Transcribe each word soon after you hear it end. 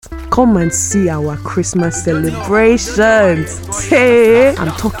Come and see our Christmas celebrations. Hey,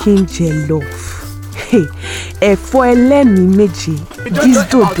 I'm talking jollof. Hey, ẹ̀fọ́ ẹlẹ́mi méjì, this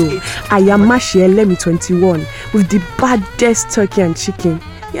dodo, ayamashi ẹlẹ́mi 21 with the baddest turkey and chicken.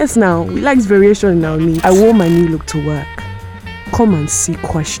 Yes, now we like variation in our meat. I wore my new look to work. Come and see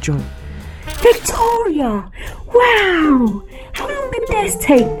question. Victoria, wow! How long did this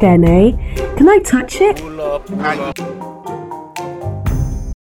take then, eh? Can I touch it?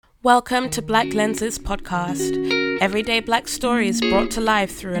 Welcome to Black Lenses Podcast. Everyday Black stories brought to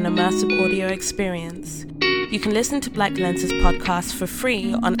life through an immersive audio experience. You can listen to Black Lenses Podcast for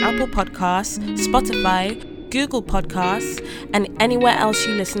free on Apple Podcasts, Spotify, Google Podcasts, and anywhere else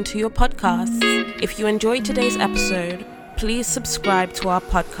you listen to your podcasts. If you enjoyed today's episode, please subscribe to our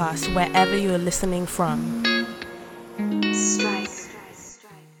podcast wherever you are listening from.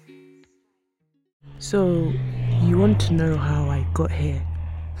 So, you want to know how I got here?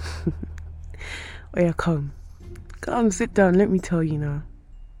 Oh yeah, come, sit down, let me tell you now.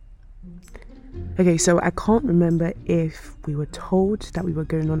 Okay, so I can't remember if we were told that we were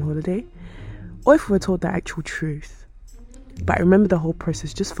going on holiday or if we were told the actual truth, but I remember the whole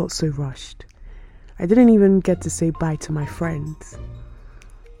process just felt so rushed. I didn't even get to say bye to my friends.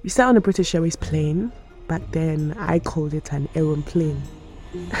 We sat on a British Airways plane. Back then I called it an aeroplane.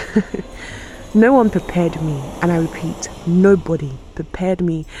 No one prepared me, and I repeat, nobody prepared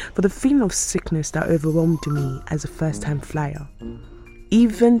me for the feeling of sickness that overwhelmed me as a first-time flyer.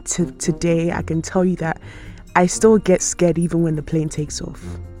 Even to today, I can tell you that I still get scared even when the plane takes off.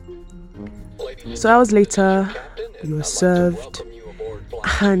 So hours later, we were served,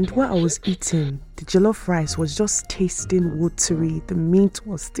 and what I was eating, the jollof rice was just tasting watery, the meat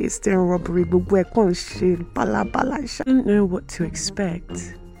was tasting rubbery, but I didn't know what to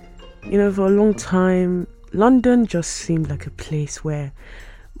expect. You know, for a long time, London just seemed like a place where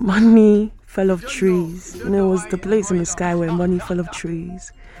money fell off trees. You know, it was the place in the sky where money fell off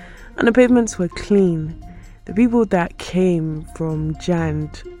trees. And the pavements were clean. The people that came from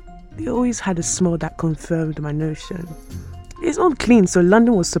Jand, they always had a smell that confirmed my notion. It's all clean, so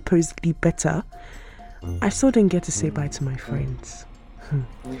London was supposedly better. I still didn't get to say bye to my friends.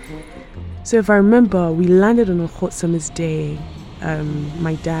 So if I remember, we landed on a hot summer's day.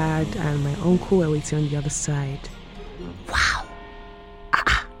 My dad and my uncle were waiting on the other side. Wow!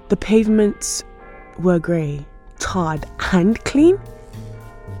 The pavements were grey, tarred and clean.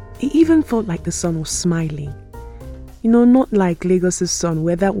 It even felt like the sun was smiling. You know, not like Lagos' sun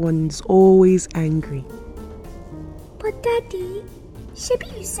where that one is always angry. But Daddy,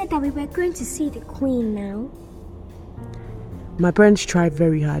 Shebi, you said that we were going to see the Queen now. My parents tried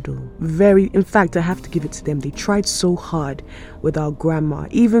very hard, in fact, I have to give it to them. They tried so hard with our grammar,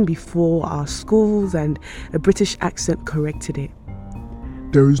 even before our schools and a British accent corrected it.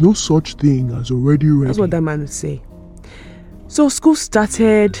 There is no such thing as already ready. That's what that man would say. So school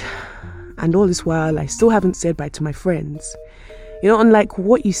started, and all this while, I still haven't said bye to my friends. You know, unlike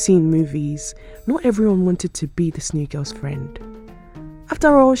what you see in movies, not everyone wanted to be this new girl's friend.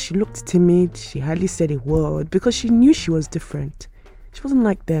 After all, she looked timid, she hardly said a word because she knew she was different. She wasn't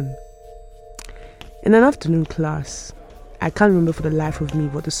like them. In an afternoon class, I can't remember for the life of me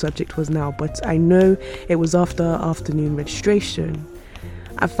what the subject was now, but I know it was after afternoon registration.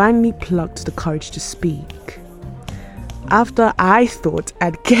 I finally plucked the courage to speak. After I thought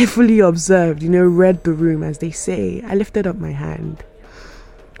I'd carefully observed, read the room as they say, I lifted up my hand.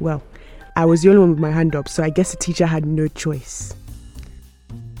 Well, I was the only one with my hand up, so I guess the teacher had no choice.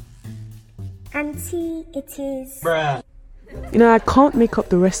 Auntie, it is... Bruh. I can't make up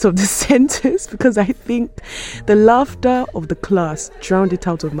the rest of the sentence because I think the laughter of the class drowned it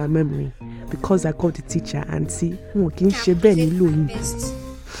out of my memory because I called the teacher Auntie. But I know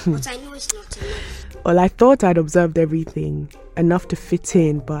it's not enough. Well, I thought I'd observed everything enough to fit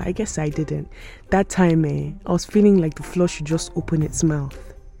in, but I guess I didn't. That time, I was feeling like the floor should just open its mouth.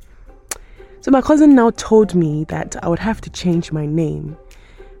 So my cousin now told me that I would have to change my name.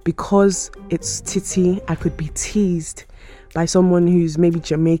 Because it's Titi, I could be teased by someone who's maybe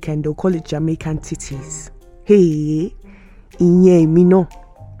Jamaican. They'll call it Jamaican titties. Hey, inye me no.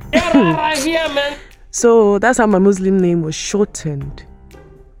 So that's how my Muslim name was shortened.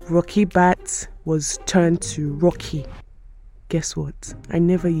 Rocky Bat was turned to Rocky. Guess what? I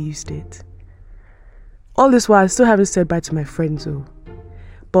never used it. All this while, I still haven't said bye to my friends though.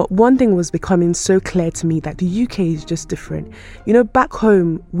 But one thing was becoming so clear to me that the UK is just different. Back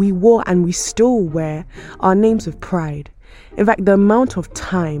home, we wore and we still wear our names of pride. In fact, the amount of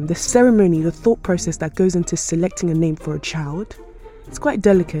time, the ceremony, the thought process that goes into selecting a name for a child, it's quite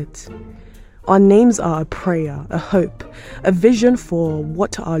delicate. Our names are a prayer, a hope, a vision for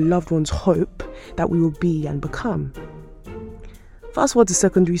what our loved ones hope that we will be and become. Fast forward to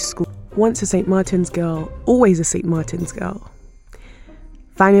secondary school. Once a St. Martin's girl, always a St. Martin's girl.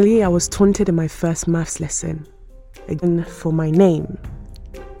 Finally, I was taunted in my first maths lesson, again for my name.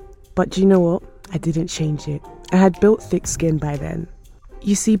 But do you know what? I didn't change it. I had built thick skin by then.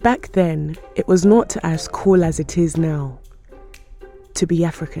 You see, back then, it was not as cool as it is now to be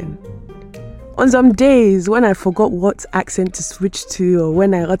African. On some days, when I forgot what accent to switch to or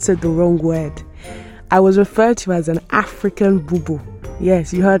when I uttered the wrong word, I was referred to as an African boo-boo.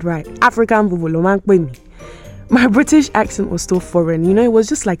 Yes, you heard right. African boo-boo. My British accent was still foreign. You know, it was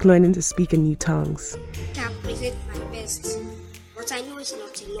just like learning to speak in new tongues. I present my best, but I know it's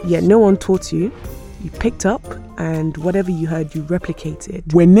not enough. Yeah, no one taught you. You picked up, and whatever you heard, you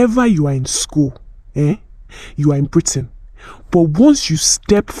replicated. Whenever you are in school, you are in Britain. But once you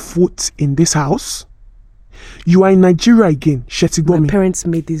step foot in this house, you are in Nigeria again. My parents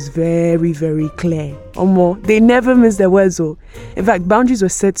made this very, very clear. They never miss their words. In fact, boundaries were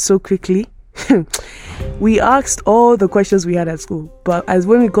set so quickly. We asked all the questions we had at school, but as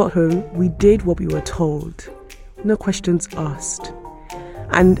when we got home, we did what we were told. No questions asked.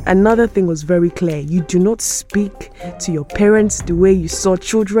 And another thing was very clear. You do not speak to your parents the way you saw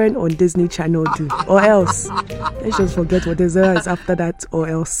children on Disney Channel do. Or else. Let's just forget what is after that, or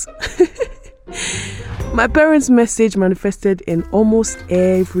else. My parents' message manifested in almost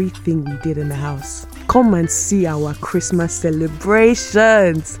everything we did in the house. Come and see our Christmas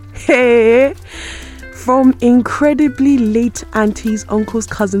celebrations. Hey! From incredibly late aunties, uncles,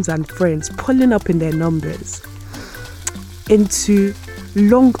 cousins, and friends pulling up in their numbers, into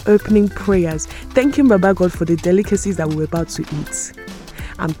long opening prayers, thanking Baba God for the delicacies that we were about to eat.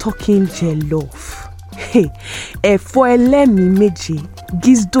 I'm talking jollof. Hey, efo elemi meji,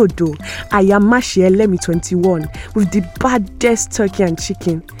 gizdodo, ayamashi elemi 21 with the baddest turkey and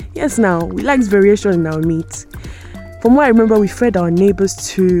chicken. Yes, now we like variation in our meat. From what I remember, we fed our neighbors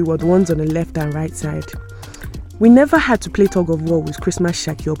too, or the ones on the left and right side. We never had to play tug of war with Christmas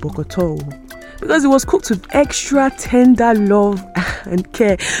shaki or bokoto, because it was cooked with extra tender love and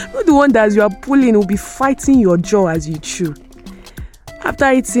care. Not the one that as you are pulling will be fighting your jaw as you chew.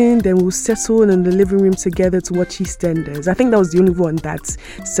 After eating, then we'll settle in the living room together to watch EastEnders. I think that was the only one that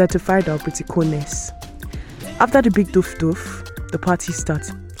certified our pretty coolness. After the big doof, the party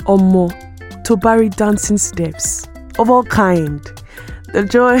starts. Tobari dancing steps of all kind. The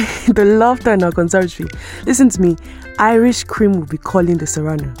joy, the laughter in our conservatory. Listen to me. Irish cream will be calling the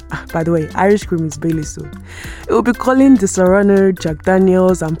Serrano. By the way, Irish cream is Bailey, so it will be calling the Serrano, Jack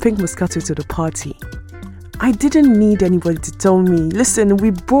Daniels, and Pink Moscato to the party. I didn't need anybody to tell me, listen, we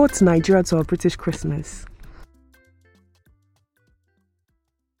brought Nigeria to our British Christmas.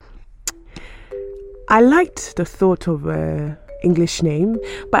 I liked the thought of an English name,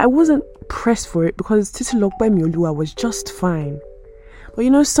 but I wasn't pressed for it because Titilope Miolua was just fine. But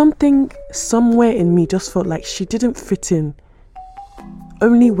you know, something somewhere in me just felt like she didn't fit in,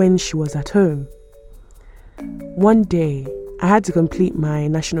 only when she was at home. One day, I had to complete my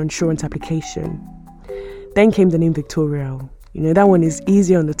national insurance application. Then came the name Victoria. You know, that one is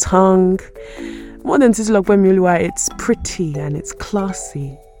easy on the tongue. More than Titilope Miolua, it's pretty and it's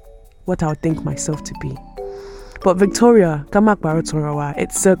classy. What I would think myself to be. But Victoria,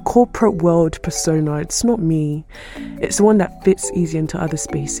 it's a corporate world persona. It's not me. It's the one that fits easy into other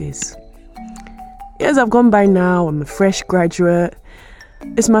spaces. Years have gone by now. I'm a fresh graduate.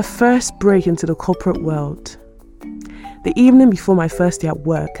 It's my first break into the corporate world. The evening before my first day at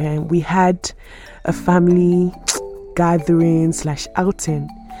work, we had a family gathering / outing.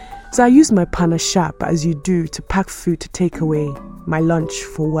 So I used my panashap, as you do, to pack food to take away my lunch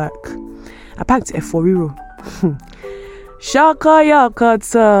for work. I packed eforiro. Shaka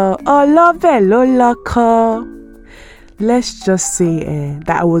yakata, lolaka. Let's just say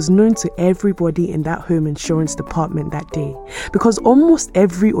that I was known to everybody in that home insurance department that day, because almost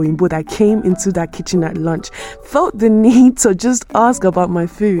every Oyinbo that came into that kitchen at lunch felt the need to just ask about my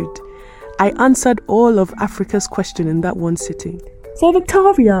food. I answered all of Africa's question in that one sitting. So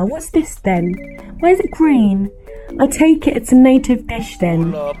Victoria, what's this then? Why is it green? I take it it's a native dish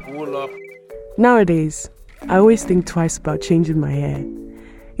then. Pull up. Nowadays, I always think twice about changing my hair.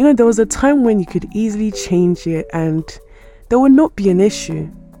 You know, there was a time when you could easily change it and there would not be an issue.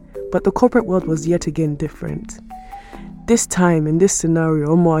 But the corporate world was yet again different. This time, in this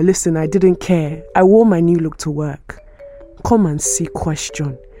scenario, listen, I didn't care. I wore my new look to work. Come and see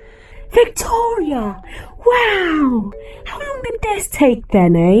question. Victoria! Wow! How long did this take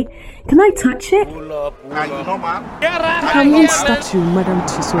then, eh? Can I touch it? Pull up. Come on, statue, Madam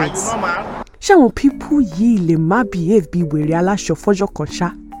Tussauds. Ṣáwọn people yìí lè má behave bí wèrè aláṣọ fọ́jọ́ kan ṣá.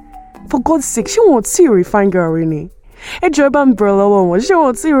 For God's sake, ṣé wọn tí rí fine girl rí ni? Ẹ jọ̀ọ́ ẹ bá mi bẹ̀rẹ̀ lọ́wọ́ wọn, ṣé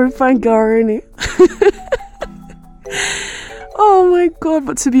wọn tí rí fine girl rí ni? Oh my God,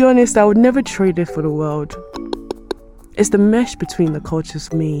 but to be honest, I would never trade it for the world. It's the mesh between the cultures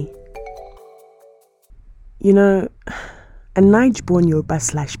for me. You know, a Nige-born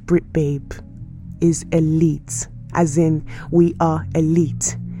Yoruba/Brit babe is elite, as in we are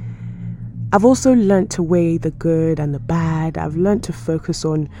elite. I've also learnt to weigh the good and the bad. I've learnt to focus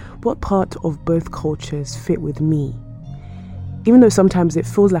on what part of both cultures fit with me. Even though sometimes it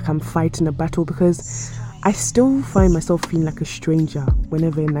feels like I'm fighting a battle, because I still find myself feeling like a stranger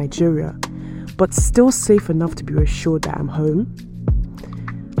whenever in Nigeria, but still safe enough to be reassured that I'm home.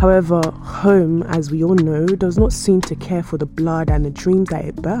 However, home, as we all know, does not seem to care for the blood and the dreams that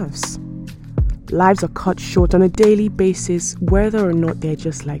it births. Lives are cut short on a daily basis, whether or not they're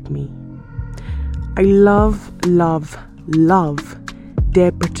just like me. I love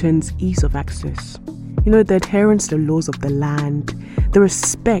their Britain's ease of access. You know, the adherence to the laws of the land, the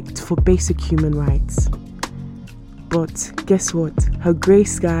respect for basic human rights. But guess what? Her grey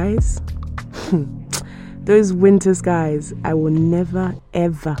skies, those winter skies, I will never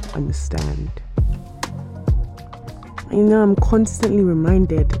ever understand. You know, I'm constantly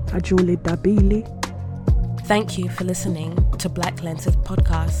reminded, Ajole Dabili. Thank you for listening to Black Lenses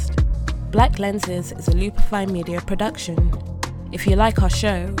Podcast. Black Lenses is a Lupify Media production. If you like our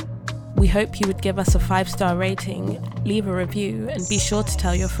show, we hope you would give us a 5-star rating, leave a review, and be sure to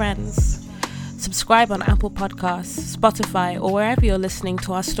tell your friends. Subscribe on Apple Podcasts, Spotify, or wherever you're listening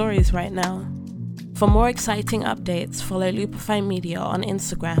to our stories right now. For more exciting updates, follow Lupify Media on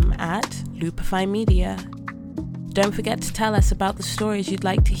Instagram at Lupify Media. Don't forget to tell us about the stories you'd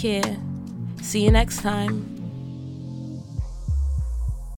like to hear. See you next time.